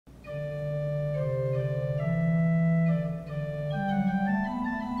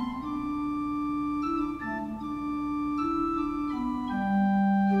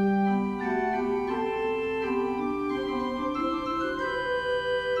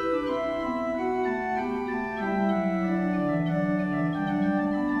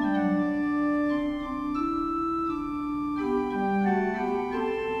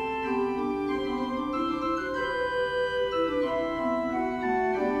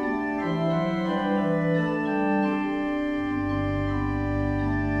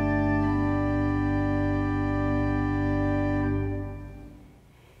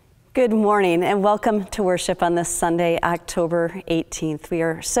Good morning and welcome to worship on this Sunday, October 18th. We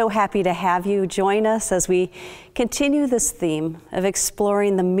are so happy to have you join us as we continue this theme of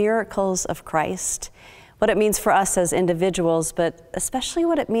exploring the miracles of Christ, what it means for us as individuals, but especially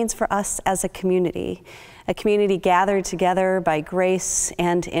what it means for us as a community gathered together by grace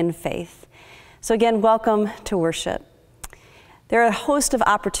and in faith. So again, welcome to worship. There are a host of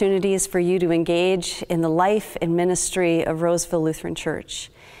opportunities for you to engage in the life and ministry of Roseville Lutheran Church.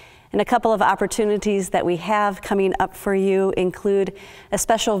 And a couple of opportunities that we have coming up for you include a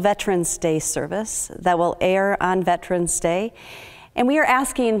special Veterans Day service that will air on Veterans Day. And we are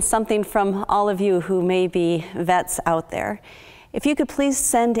asking something from all of you who may be vets out there. If you could please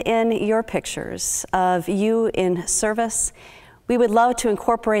send in your pictures of you in service, we would love to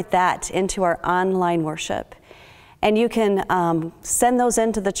incorporate that into our online worship. And you can send those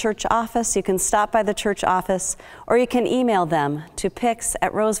into the church office, you can stop by the church office, or you can email them to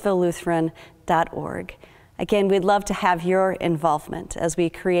pics@rosevillelutheran.org. Again, we'd love to have your involvement as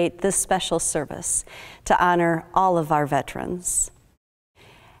we create this special service to honor all of our veterans.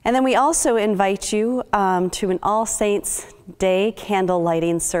 And then we also invite you to an All Saints Day candle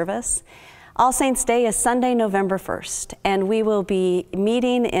lighting service. All Saints Day is Sunday, November 1st, and we will be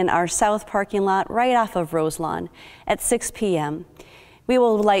meeting in our south parking lot right off of Roselawn at 6 p.m. We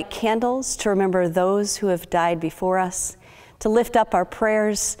will light candles to remember those who have died before us, to lift up our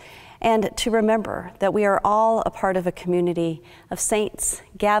prayers, and to remember that we are all a part of a community of saints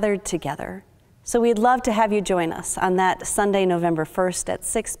gathered together. So we'd love to have you join us on that Sunday, November 1st at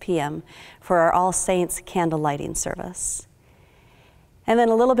 6 p.m. for our All Saints candle lighting service. And then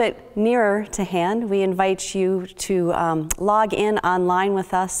a little bit nearer to hand, we invite you to log in online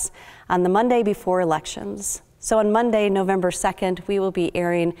with us on the Monday before elections. So on Monday, November 2nd, we will be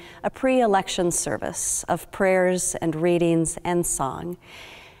airing a pre-election service of prayers and readings and song.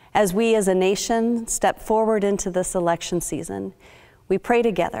 As we as a nation step forward into this election season, we pray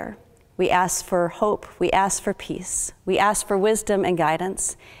together. We ask for hope, we ask for peace, we ask for wisdom and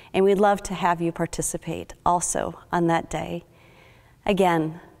guidance, and we'd love to have you participate also on that day.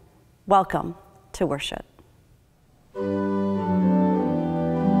 Again, welcome to worship. Over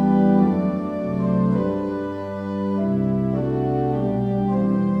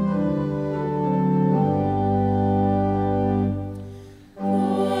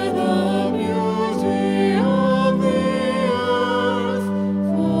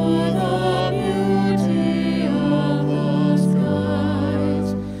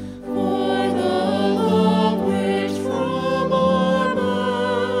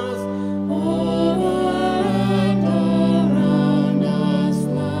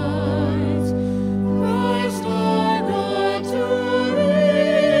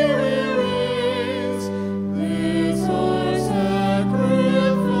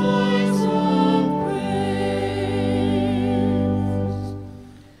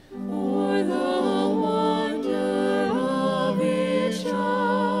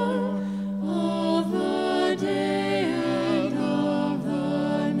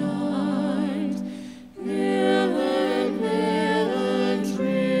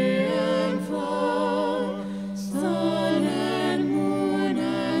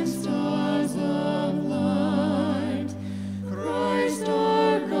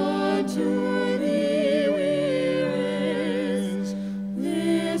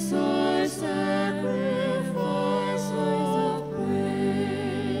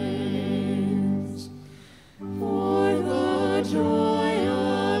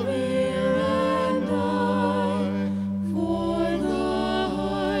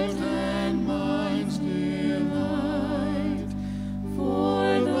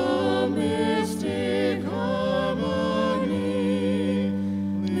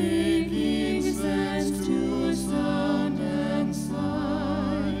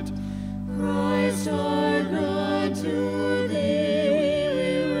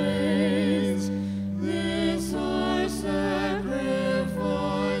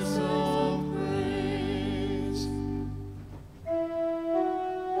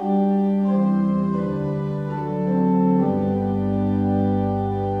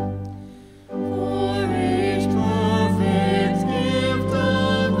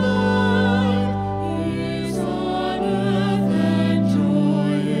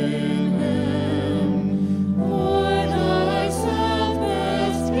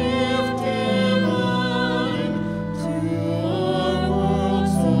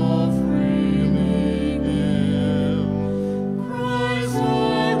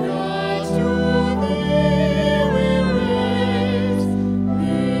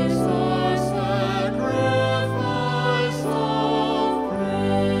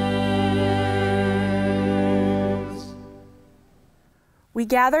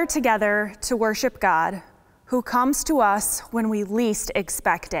gather together to worship God, who comes to us when we least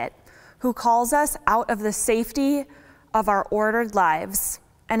expect it, who calls us out of the safety of our ordered lives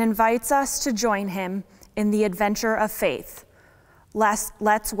and invites us to join him in the adventure of faith.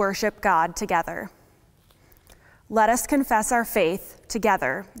 Let's worship God together. Let us confess our faith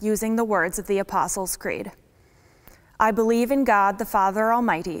together using the words of the Apostles' Creed. I believe in God, the Father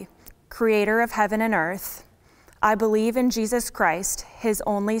Almighty, creator of heaven and earth. I believe in Jesus Christ, his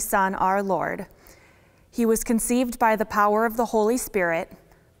only Son, our Lord. He was conceived by the power of the Holy Spirit,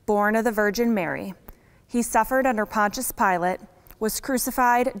 born of the Virgin Mary. He suffered under Pontius Pilate, was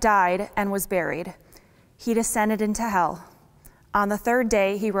crucified, died, and was buried. He descended into hell. On the third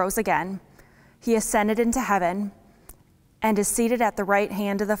day, he rose again. He ascended into heaven and is seated at the right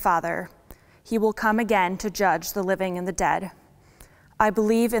hand of the Father. He will come again to judge the living and the dead. I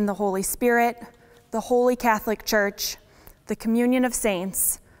believe in the Holy Spirit, the Holy Catholic Church, the communion of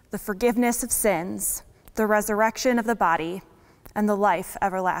saints, the forgiveness of sins, the resurrection of the body, and the life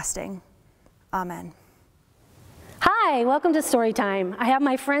everlasting. Amen. Hi, welcome to Story Time. I have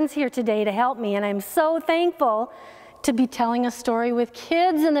my friends here today to help me, and I'm so thankful to be telling a story with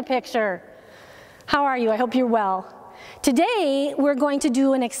kids in the picture. How are you? I hope you're well. Today, we're going to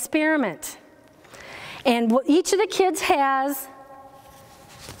do an experiment. And each of the kids has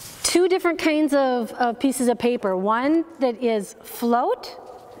two different kinds of pieces of paper. One that is float,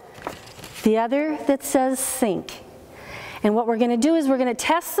 the other that says sink. And what we're going to do is we're going to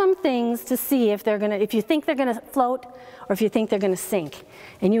test some things to see if you think they're going to float or if you think they're going to sink.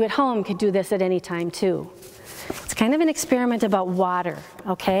 And you at home could do this at any time too. It's kind of an experiment about water,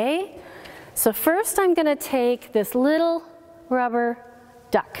 okay? So first I'm going to take this little rubber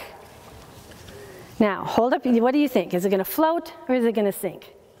duck. Now, hold up, what do you think? Is it going to float or is it going to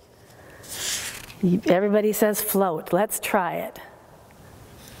sink? Everybody says float. Let's try it.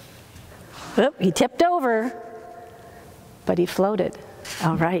 Oop, he tipped over, but he floated.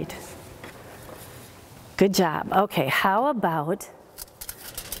 All right. Good job. Okay, how about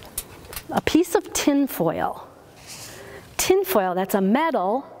a piece of tin foil? Tin foil, that's a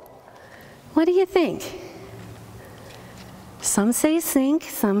metal. What do you think? Some say sink,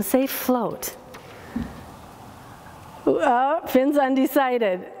 some say float. Oh, Finn's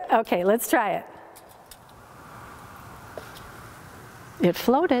undecided. Okay, let's try it. It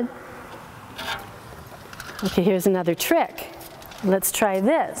floated. Okay, here's another trick. Let's try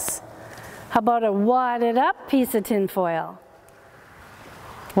this. How about a wadded up piece of tin foil?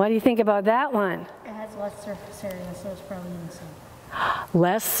 What do you think about that one? It has less surface area, so it's probably going to sink.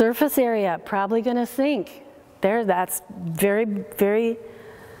 Less surface area, probably going to sink. There, that's very, very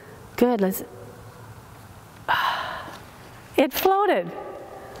good. It floated.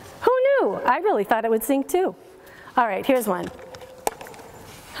 Who knew? I really thought it would sink too. All right, here's one.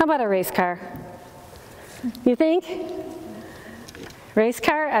 How about a race car? You think? Race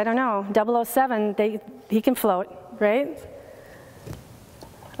car? I don't know. 007, he can float, right?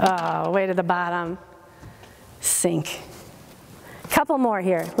 Oh, way to the bottom. Sink. Couple more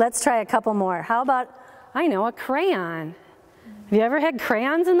here. Let's try a couple more. How about, I know, a crayon. Have you ever had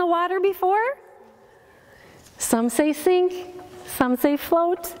crayons in the water before? Some say sink, some say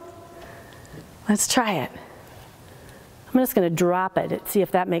float. Let's try it. I'm just going to drop it and see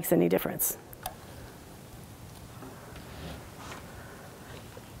if that makes any difference.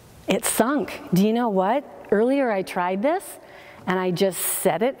 It sunk. Do you know what? Earlier I tried this and I just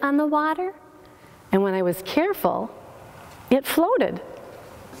set it on the water, and when I was careful, it floated.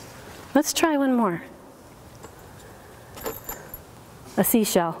 Let's try one more. A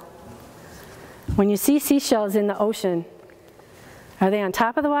seashell. When you see seashells in the ocean, are they on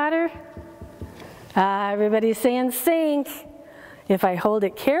top of the water? Everybody's saying sink. If I hold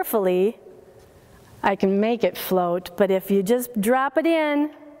it carefully, I can make it float, but if you just drop it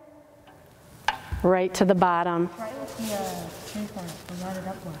in, right to the bottom. Try with the tin foil, the wadded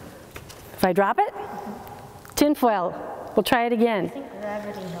up one. If I drop it? Tin foil. We'll try it again. I think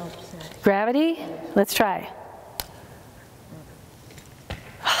gravity helps. Gravity? Let's try.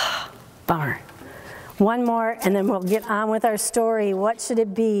 Bummer. One more, and then we'll get on with our story. What should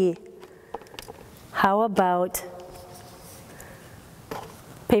it be? How about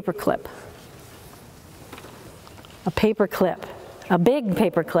paper clip? A paper clip. A big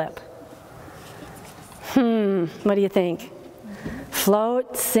paper clip. What do you think?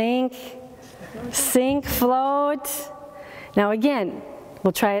 Float, sink, sink, float. Now again,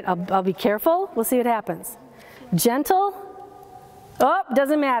 we'll try it. I'll be careful. We'll see what happens. Gentle. Oh,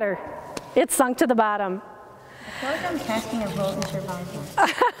 doesn't matter. It sunk to the bottom. I feel like I'm casting a vote in survival.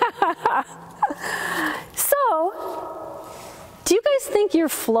 So, Do you guys think you're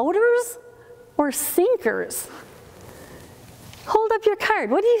floaters or sinkers? Hold up your card.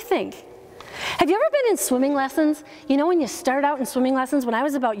 What do you think? Have you ever been in swimming lessons? You know, when you start out in swimming lessons, when I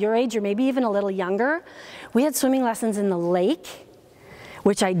was about your age or maybe even a little younger, we had swimming lessons in the lake,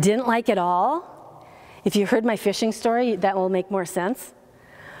 which I didn't like at all. If you heard my fishing story, that will make more sense.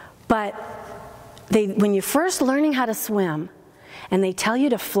 But when you're first learning how to swim and they tell you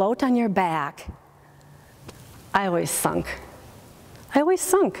to float on your back, I always sunk. I always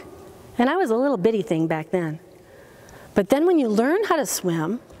sunk. And I was a little bitty thing back then. But then when you learn how to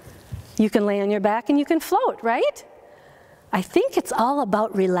swim, you can lay on your back and you can float, right? I think it's all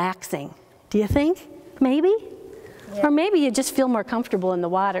about relaxing. Do you think? Maybe? Yeah. Or maybe you just feel more comfortable in the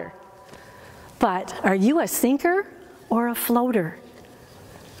water. But are you a sinker or a floater?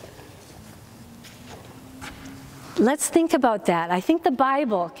 Let's think about that. I think the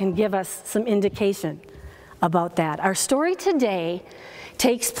Bible can give us some indication about that. Our story today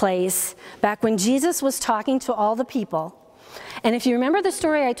takes place back when Jesus was talking to all the people. And if you remember the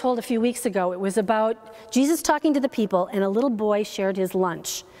story I told a few weeks ago, it was about Jesus talking to the people and a little boy shared his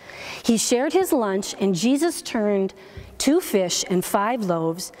lunch. He shared his lunch and Jesus turned 2 fish and 5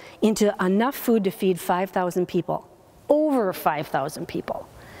 loaves into enough food to feed 5,000 people, over 5,000 people.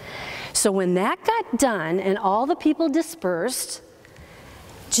 So when that got done and all the people dispersed,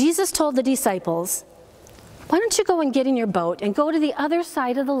 Jesus told the disciples, why don't you go and get in your boat and go to the other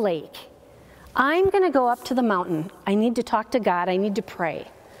side of the lake? I'm going to go up to the mountain. I need to talk to God. I need to pray.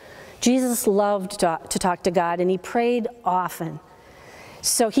 Jesus loved to talk to God, and he prayed often.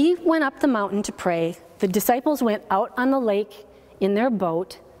 So he went up the mountain to pray. The disciples went out on the lake in their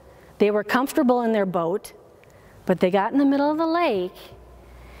boat. They were comfortable in their boat, but they got in the middle of the lake,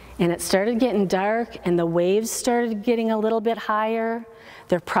 and it started getting dark, and the waves started getting a little bit higher.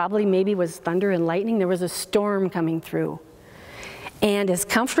 There probably maybe was thunder and lightning. There was a storm coming through. And as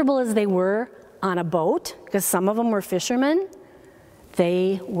comfortable as they were on a boat, because some of them were fishermen,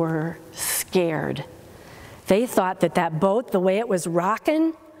 they were scared. They thought that that boat, the way it was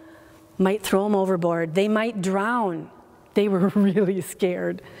rocking, might throw them overboard. They might drown. They were really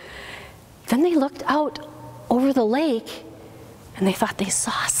scared. Then they looked out over the lake, and they thought they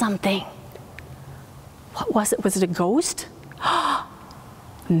saw something. What was it? Was it a ghost?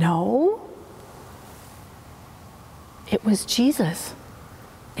 No. It was Jesus.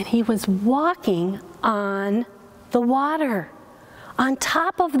 And he was walking on the water, on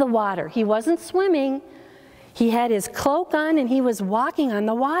top of the water. He wasn't swimming. He had his cloak on and he was walking on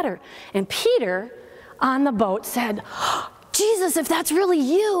the water. And Peter on the boat said, Jesus, if that's really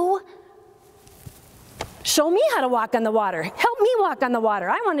you, show me how to walk on the water. Help me walk on the water.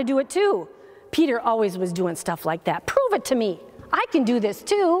 I want to do it too. Peter always was doing stuff like that. Prove it to me. I can do this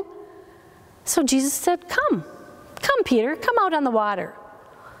too. So Jesus said, come, Peter, come out on the water.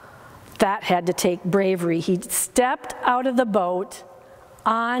 That had to take bravery. He stepped out of the boat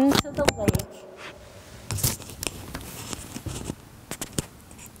onto the lake.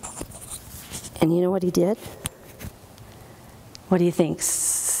 And you know what he did? What do you think?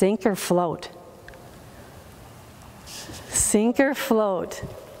 Sink or float? Sink or float?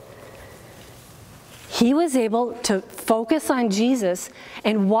 He was able to focus on Jesus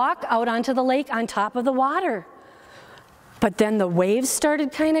and walk out onto the lake on top of the water. But then the waves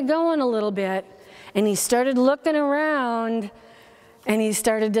started kind of going a little bit, and he started looking around, and he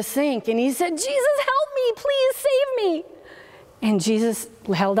started to sink. And he said, Jesus, help me, please save me. And Jesus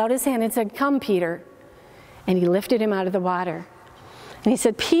held out his hand and said, come, Peter. And he lifted him out of the water. And he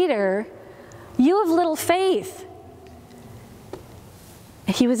said, Peter, you have little faith.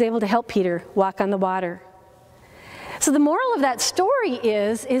 And he was able to help Peter walk on the water. So the moral of that story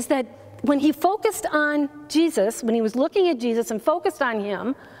is that when he focused on Jesus, when he was looking at Jesus and focused on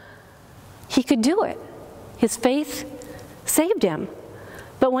him, he could do it. His faith saved him.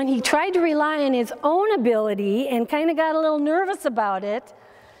 But when he tried to rely on his own ability and kind of got a little nervous about it,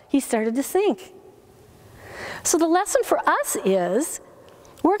 he started to sink. So the lesson for us is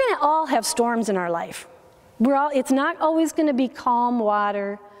we're going to all have storms in our life. It's not always going to be calm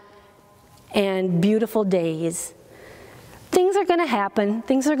water and beautiful days. Things are going to happen.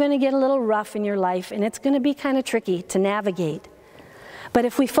 Things are going to get a little rough in your life, and it's going to be kind of tricky to navigate. But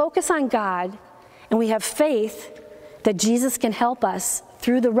if we focus on God and we have faith that Jesus can help us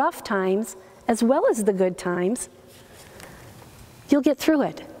through the rough times as well as the good times, you'll get through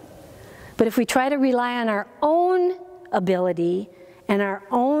it. But if we try to rely on our own ability and our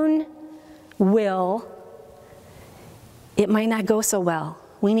own will, it might not go so well.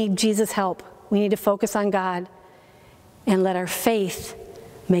 We need Jesus' help. We need to focus on God and let our faith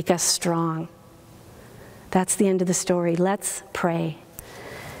make us strong. That's the end of the story. Let's pray.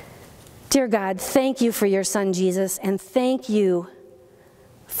 Dear God, thank you for your son Jesus, and thank you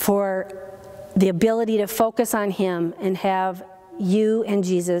for the ability to focus on him and have you and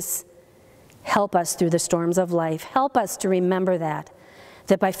Jesus help us through the storms of life. Help us to remember that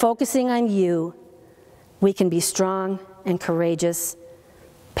by focusing on you, we can be strong and courageous,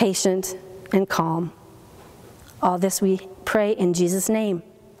 patient and calm. All this we pray in Jesus' name.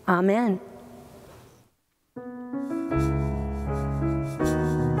 Amen.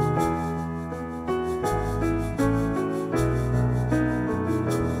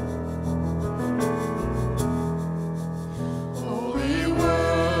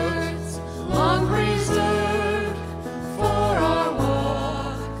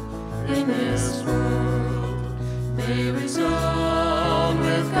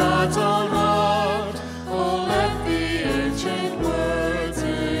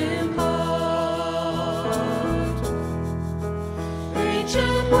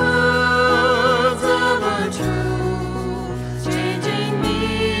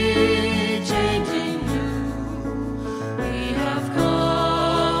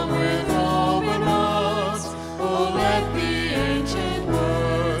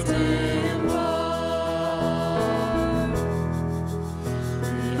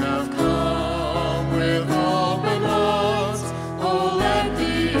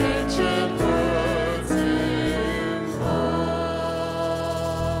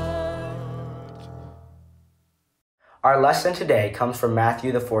 Our lesson today comes from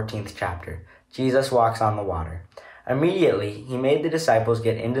Matthew, the 14th chapter. Jesus walks on the water. Immediately, he made the disciples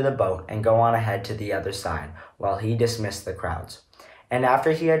get into the boat and go on ahead to the other side, while he dismissed the crowds. And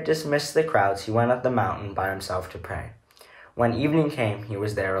after he had dismissed the crowds, he went up the mountain by himself to pray. When evening came, he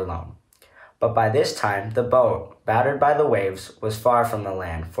was there alone. But by this time, the boat, battered by the waves, was far from the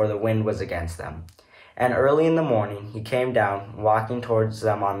land, for the wind was against them. And early in the morning, he came down, walking towards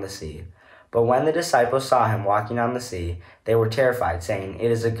them on the sea. But when the disciples saw him walking on the sea, they were terrified, saying, "It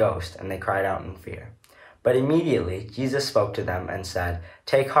is a ghost," and they cried out in fear. But immediately Jesus spoke to them and said,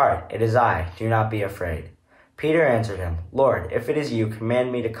 "Take heart, it is I, do not be afraid." Peter answered him, "Lord, if it is you,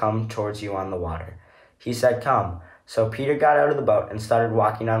 command me to come towards you on the water." He said, "Come." So Peter got out of the boat and started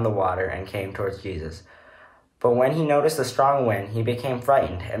walking on the water and came towards Jesus. But when he noticed the strong wind, he became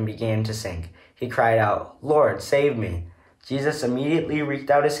frightened and began to sink. He cried out, "Lord, save me." Jesus immediately reached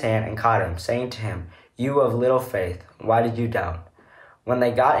out his hand and caught him, saying to him, "You of little faith, why did you doubt?" When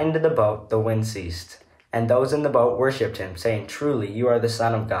they got into the boat, the wind ceased, and those in the boat worshipped him, saying, "Truly, you are the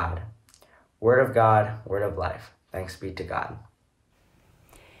Son of God." Word of God, word of life. Thanks be to God.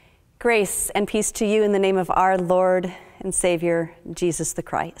 Grace and peace to you in the name of our Lord and Savior, Jesus the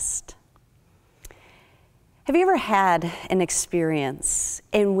Christ. Have you ever had an experience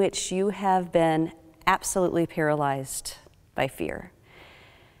in which you have been absolutely paralyzed by fear?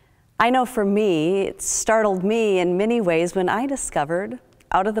 I know for me, it startled me in many ways when I discovered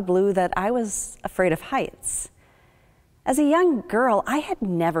out of the blue that I was afraid of heights. As a young girl, I had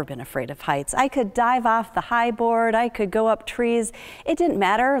never been afraid of heights. I could dive off the high board, I could go up trees, it didn't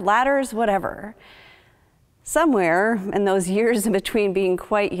matter, ladders, whatever. Somewhere in those years in between being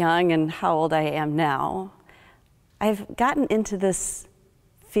quite young and how old I am now, I've gotten into this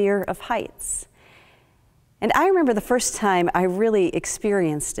fear of heights. And I remember the first time I really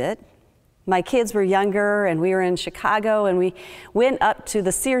experienced it. My kids were younger and we were in Chicago and we went up to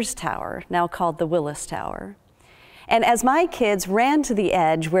the Sears Tower, now called the Willis Tower. And as my kids ran to the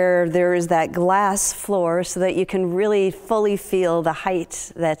edge where there is that glass floor so that you can really fully feel the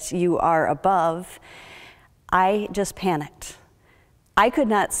height that you are above, I just panicked. I could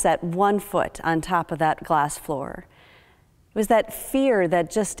not set one foot on top of that glass floor. It was that fear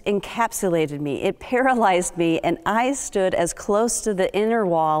that just encapsulated me. It paralyzed me, and I stood as close to the inner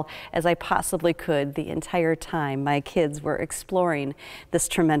wall as I possibly could the entire time my kids were exploring this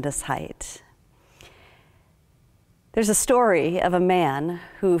tremendous height. There's a story of a man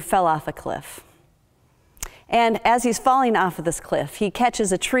who fell off a cliff. And as he's falling off of this cliff, he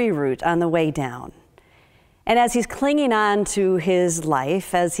catches a tree root on the way down. And as he's clinging on to his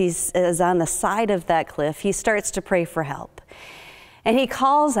life, as he's on the side of that cliff, he starts to pray for help. And he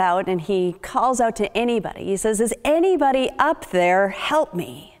calls out to anybody. He says, "Is anybody up there? Help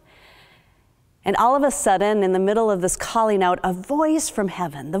me." And all of a sudden, in the middle of this calling out, a voice from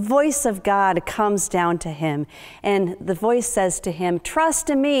heaven, the voice of God, comes down to him. And the voice says to him, "Trust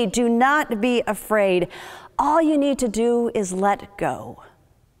in me, do not be afraid. All you need to do is let go."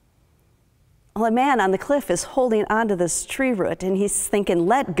 Well, a man on the cliff is holding onto this tree root and he's thinking,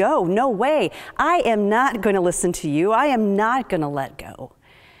 "Let go? No way. I am not going to listen to you. I am not going to let go."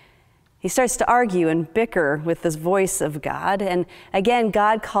 He starts to argue and bicker with this voice of God. And again,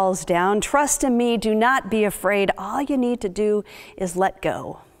 God calls down, "Trust in me, do not be afraid. All you need to do is let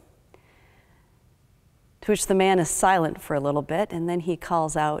go." To which the man is silent for a little bit, and then he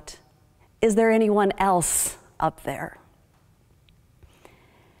calls out, "Is there anyone else up there?"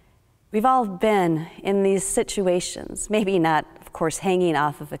 We've all been in these situations, maybe not, of course, hanging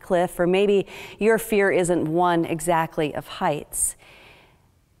off of a cliff, or maybe your fear isn't one exactly of heights,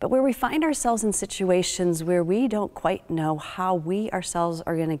 but where we find ourselves in situations where we don't quite know how we ourselves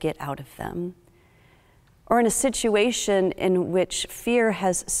are going to get out of them, or in a situation in which fear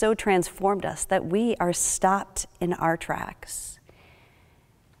has so transformed us that we are stopped in our tracks.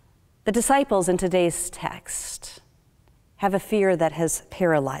 The disciples in today's text have a fear that has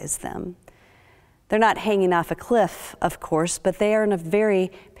paralyzed them. They're not hanging off a cliff, of course, but they are in a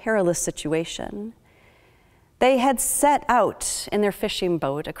very perilous situation. They had set out in their fishing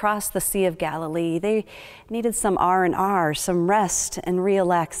boat across the Sea of Galilee. They needed some R&R, some rest and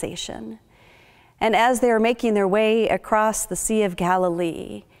relaxation. And as they were making their way across the Sea of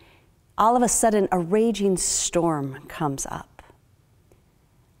Galilee, all of a sudden a raging storm comes up.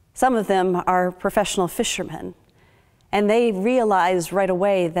 Some of them are professional fishermen, and they realize right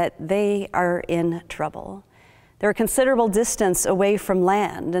away that they are in trouble. They're a considerable distance away from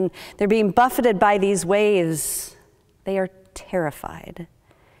land, and they're being buffeted by these waves. They are terrified.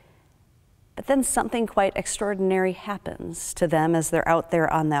 But then something quite extraordinary happens to them as they're out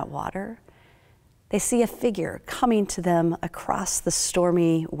there on that water. They see a figure coming to them across the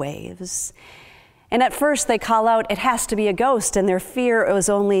stormy waves. And at first they call out, "It has to be a ghost," and their fear was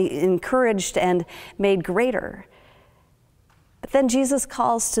only encouraged and made greater. But then Jesus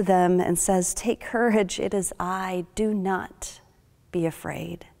calls to them and says, "Take courage, it is I, do not be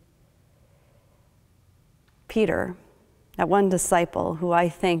afraid." Peter, that one disciple who I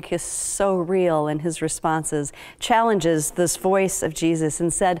think is so real in his responses, challenges this voice of Jesus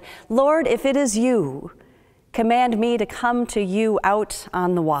and said, "Lord, if it is you, command me to come to you out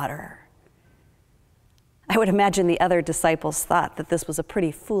on the water." I would imagine the other disciples thought that this was a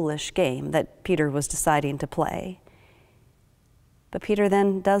pretty foolish game that Peter was deciding to play. But Peter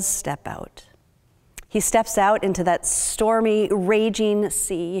then does step out. He steps out into that stormy, raging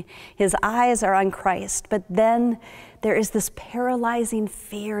sea. His eyes are on Christ, but then there is this paralyzing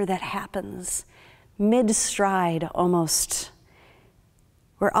fear that happens mid-stride almost,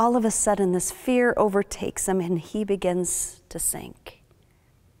 where all of a sudden this fear overtakes him and he begins to sink.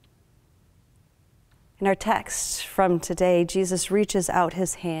 In our text from today, Jesus reaches out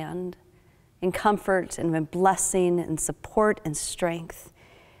his hand in comfort and in blessing and support and strength.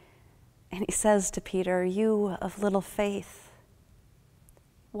 And he says to Peter, "You of little faith,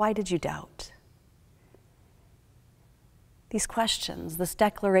 why did you doubt?" These questions, this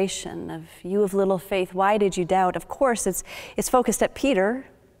declaration of "you of little faith, why did you doubt?" Of course, it's focused at Peter.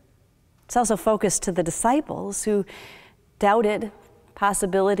 It's also focused to the disciples who doubted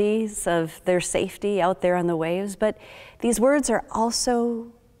possibilities of their safety out there on the waves. But these words are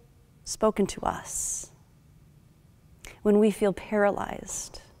also spoken to us when we feel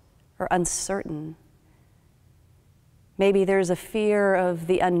paralyzed or uncertain. Maybe there's a fear of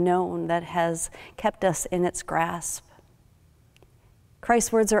the unknown that has kept us in its grasp.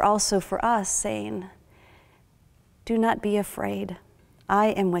 Christ's words are also for us, saying, "Do not be afraid. I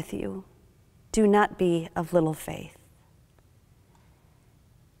am with you. Do not be of little faith."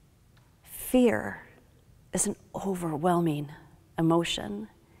 Fear is an overwhelming emotion.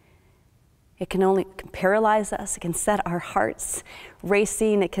 It can paralyze us. It can set our hearts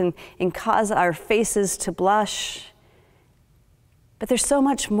racing. It can cause our faces to blush. But there's so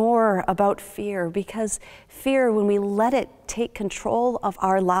much more about fear, because fear, when we let it take control of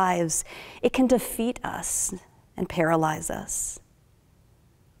our lives, it can defeat us and paralyze us.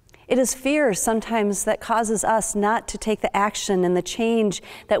 It is fear sometimes that causes us not to take the action and the change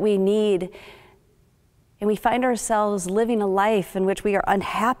that we need. And we find ourselves living a life in which we are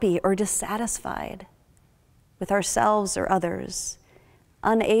unhappy or dissatisfied with ourselves or others,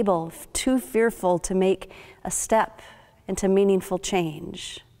 unable, too fearful to make a step into meaningful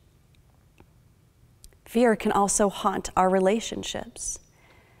change. Fear can also haunt our relationships.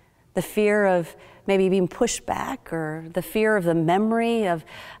 The fear of maybe being pushed back, or the fear of the memory of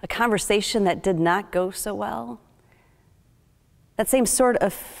a conversation that did not go so well. That same sort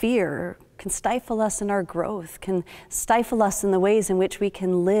of fear can stifle us in our growth, can stifle us in the ways in which we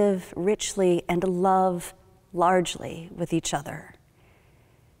can live richly and love largely with each other.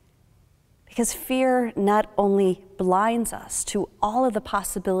 Because fear not only blinds us to all of the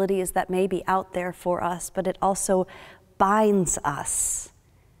possibilities that may be out there for us, but it also binds us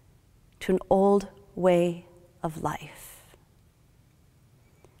to an old way of life.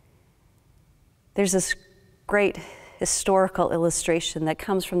 There's this great historical illustration that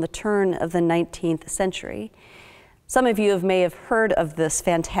comes from the turn of the 19th century. Some of you may have heard of this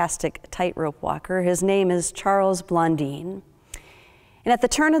fantastic tightrope walker. His name is Charles Blondin. And at the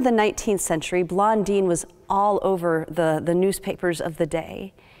turn of the 19th century, Blondin was all over the newspapers of the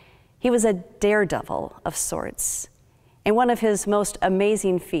day. He was a daredevil of sorts. And one of his most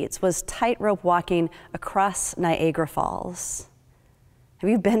amazing feats was tightrope walking across Niagara Falls. Have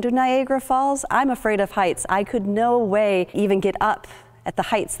you been to Niagara Falls? I'm afraid of heights. I could no way even get up at the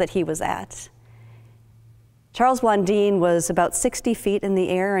heights that he was at. Charles Blondin was about 60 feet in the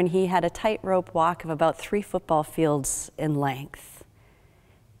air, and he had a tightrope walk of about 3 football fields in length.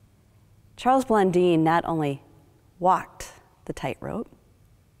 Charles Blondin not only walked the tightrope,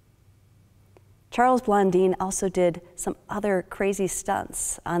 Charles Blondin also did some other crazy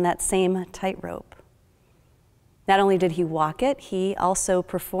stunts on that same tightrope. Not only did he walk it, he also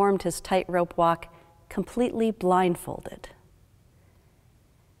performed his tightrope walk completely blindfolded.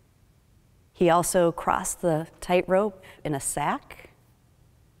 He also crossed the tightrope in a sack.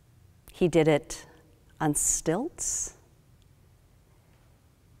 He did it on stilts.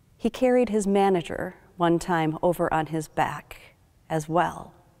 He carried his manager one time over on his back as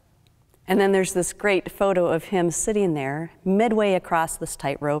well. And then there's this great photo of him sitting there midway across this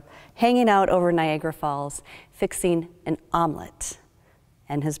tightrope, hanging out over Niagara Falls, fixing an omelet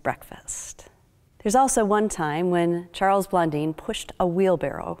and his breakfast. There's also one time when Charles Blondin pushed a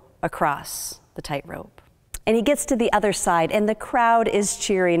wheelbarrow across the tightrope. And he gets to the other side, and the crowd is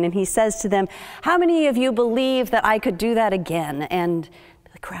cheering, and he says to them, "How many of you believe that I could do that again?" And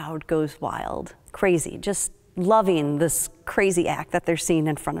the crowd goes wild, crazy, just loving this crazy act that they're seeing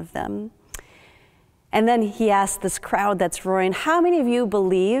in front of them. And then he asked this crowd that's roaring, "How many of you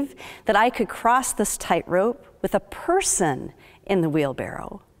believe that I could cross this tightrope with a person in the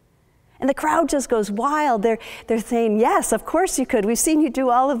wheelbarrow?" And the crowd just goes wild. They're saying, "Yes, of course you could. We've seen you do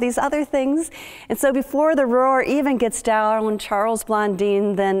all of these other things." And so before the roar even gets down, Charles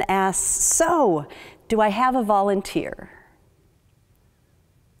Blondin then asks, "So, do I have a volunteer?"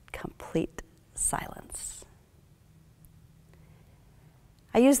 Complete silence.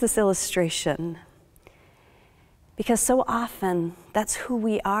 I use this illustration because so often that's who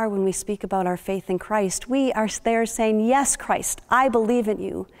we are when we speak about our faith in Christ. We are there saying, "Yes, Christ, I believe in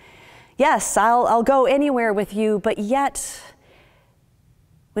you. Yes, I'll go anywhere with you," but yet,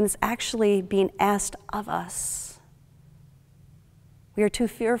 when it's actually being asked of us, we are too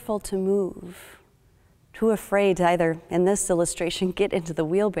fearful to move, too afraid to either, in this illustration, get into the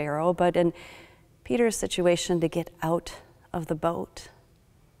wheelbarrow, but in Peter's situation, to get out of the boat,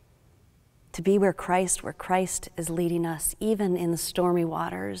 to be where Christ is leading us, even in the stormy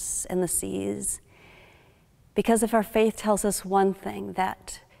waters and the seas. Because if our faith tells us one thing,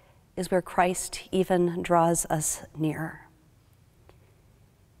 that is where Christ even draws us near.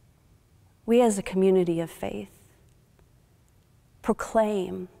 We as a community of faith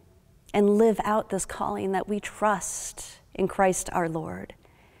proclaim and live out this calling that we trust in Christ our Lord.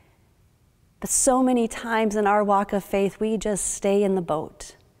 But so many times in our walk of faith, we just stay in the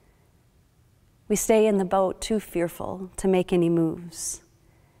boat. We stay in the boat too fearful to make any moves.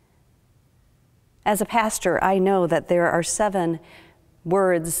 As a pastor, I know that there are 7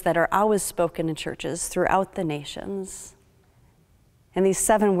 words that are always spoken in churches throughout the nations. And these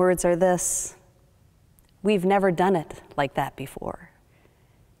 7 words are this: we've never done it like that before.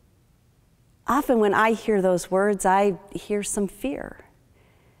 Often when I hear those words, I hear some fear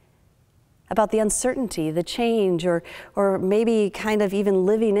about the uncertainty, the change, or maybe kind of even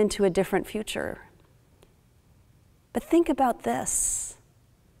living into a different future. But think about this.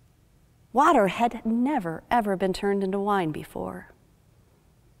 Water had never, ever been turned into wine before.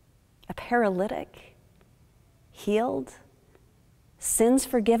 A paralytic healed, sins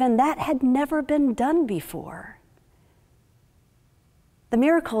forgiven, that had never been done before. The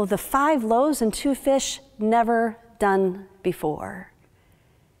miracle of the 5 loaves and 2 fish, never done before.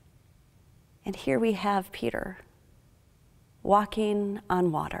 And here we have Peter walking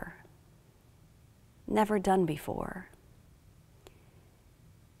on water, never done before.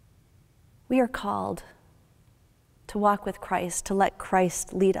 We are called to walk with Christ, to let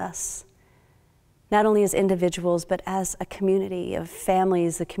Christ lead us, not only as individuals, but as a community of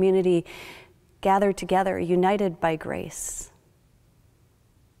families, a community gathered together, united by grace.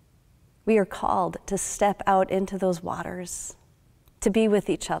 We are called to step out into those waters, to be with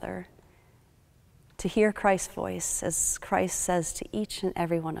each other, to hear Christ's voice as Christ says to each and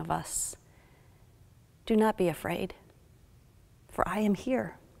every one of us, "Do not be afraid, for I am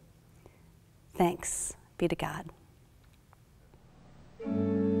here. Thanks be to God.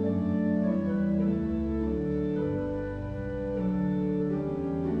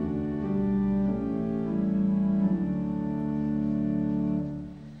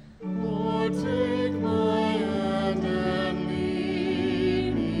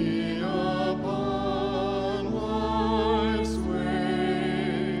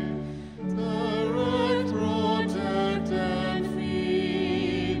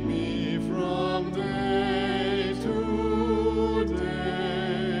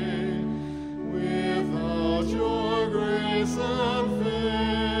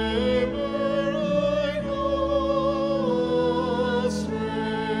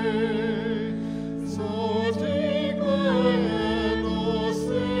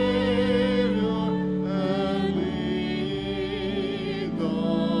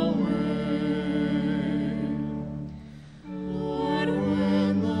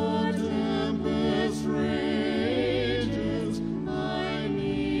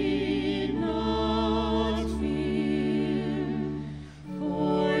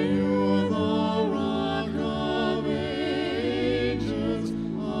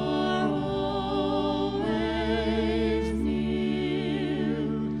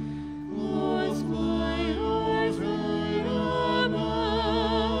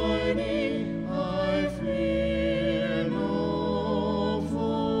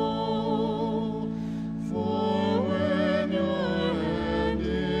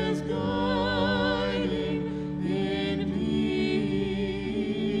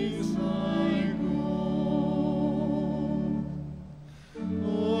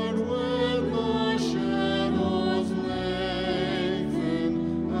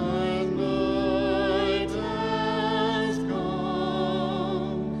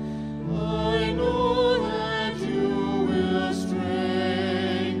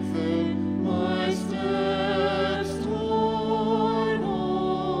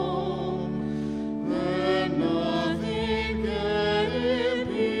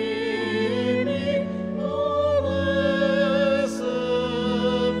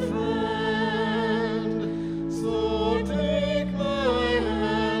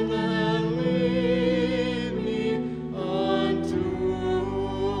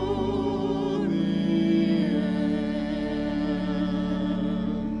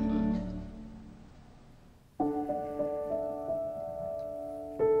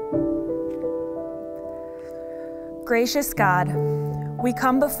 Gracious God, we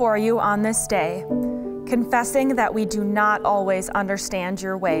come before you on this day, confessing that we do not always understand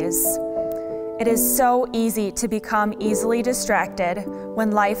your ways. It is so easy to become easily distracted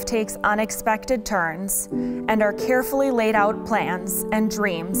when life takes unexpected turns and our carefully laid out plans and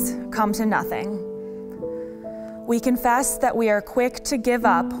dreams come to nothing. We confess that we are quick to give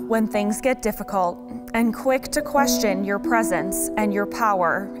up when things get difficult and quick to question your presence and your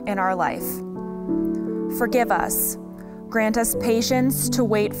power in our life. Forgive us. Grant us patience to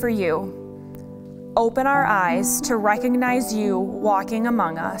wait for you. Open our eyes to recognize you walking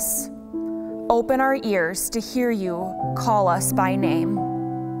among us. Open our ears to hear you call us by name.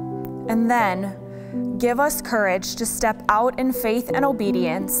 And then give us courage to step out in faith and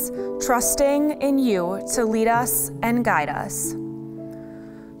obedience, trusting in you to lead us and guide us.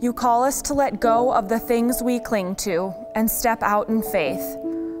 You call us to let go of the things we cling to and step out in faith,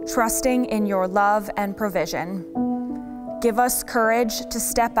 trusting in your love and provision. Give us courage to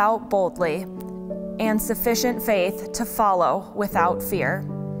step out boldly and sufficient faith to follow without fear.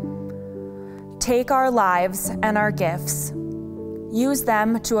 Take our lives and our gifts. Use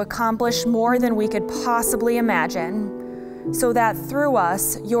them to accomplish more than we could possibly imagine, so that through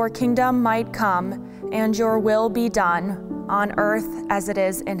us your kingdom might come and your will be done on earth as it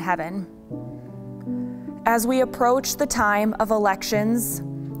is in heaven. As we approach the time of elections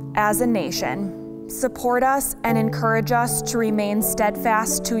as a nation, support us and encourage us to remain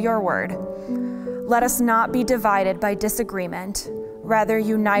steadfast to your word. Let us not be divided by disagreement, rather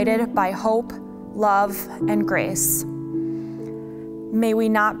united by hope, love, and grace. May we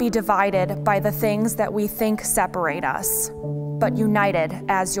not be divided by the things that we think separate us, but united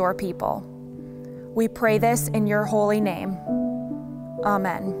as your people. We pray this in your holy name.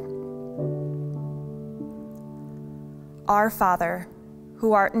 Amen. Our Father,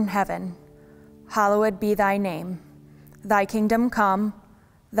 who art in heaven, hallowed be thy name. Thy kingdom come,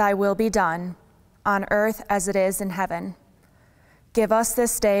 thy will be done, on earth as it is in heaven. Give us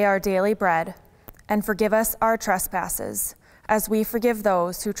this day our daily bread, and forgive us our trespasses, as we forgive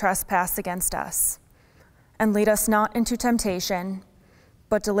those who trespass against us. And lead us not into temptation,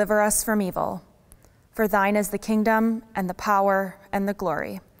 but deliver us from evil. For thine is the kingdom, and the power, and the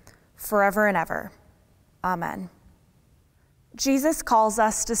glory, forever and ever. Amen. Jesus calls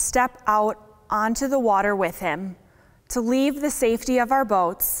us to step out onto the water with him, to leave the safety of our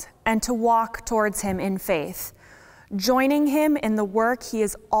boats, and to walk towards him in faith, joining him in the work he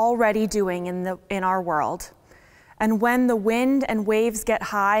is already doing in our world. And when the wind and waves get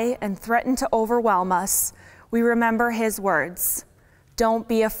high and threaten to overwhelm us, we remember his words, "Don't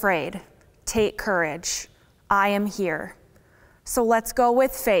be afraid, take courage, I am here." So let's go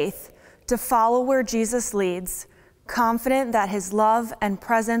with faith to follow where Jesus leads, confident that his love and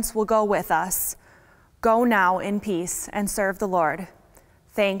presence will go with us. Go now in peace and serve the Lord.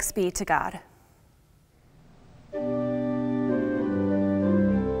 Thanks be to God.